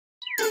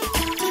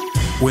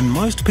When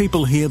most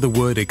people hear the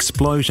word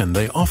explosion,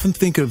 they often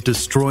think of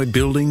destroyed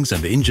buildings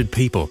and injured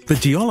people. But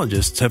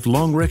geologists have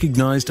long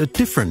recognized a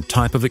different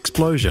type of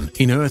explosion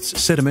in Earth's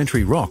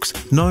sedimentary rocks,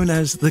 known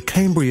as the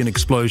Cambrian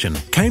explosion.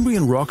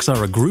 Cambrian rocks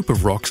are a group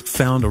of rocks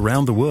found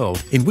around the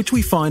world in which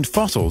we find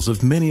fossils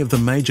of many of the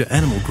major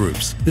animal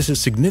groups. This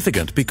is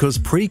significant because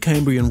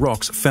pre-Cambrian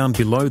rocks found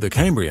below the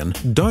Cambrian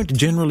don't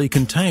generally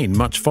contain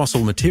much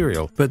fossil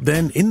material, but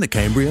then in the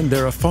Cambrian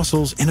there are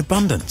fossils in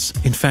abundance.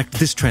 In fact,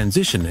 this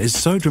transition is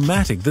so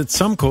dramatic that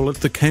some call it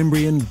the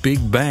Cambrian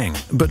Big Bang.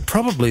 But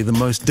probably the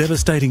most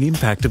devastating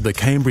impact of the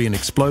Cambrian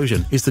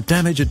explosion is the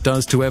damage it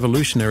does to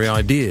evolutionary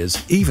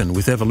ideas, even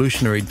with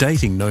evolutionary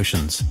dating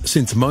notions.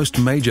 Since most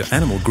major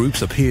animal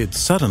groups appeared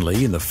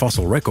suddenly in the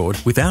fossil record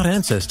without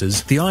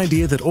ancestors, the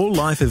idea that all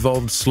life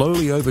evolved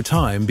slowly over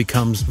time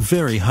becomes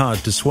very hard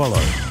to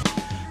swallow.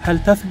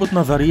 هل تثبت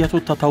نظرية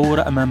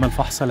التطور أمام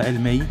الفحص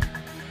العلمي؟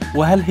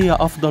 وهل هي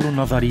أفضل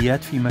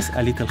النظريات في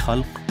مسألة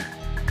الخلق؟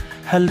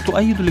 هل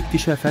تؤيد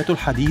الاكتشافات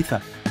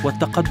الحديثة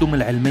والتقدم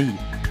العلمي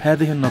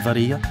هذه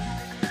النظرية؟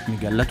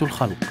 مجلة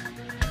الخلق،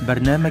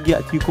 برنامج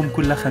يأتيكم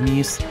كل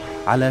خميس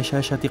على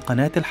شاشة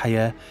قناة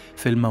الحياة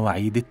في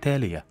المواعيد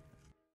التالية.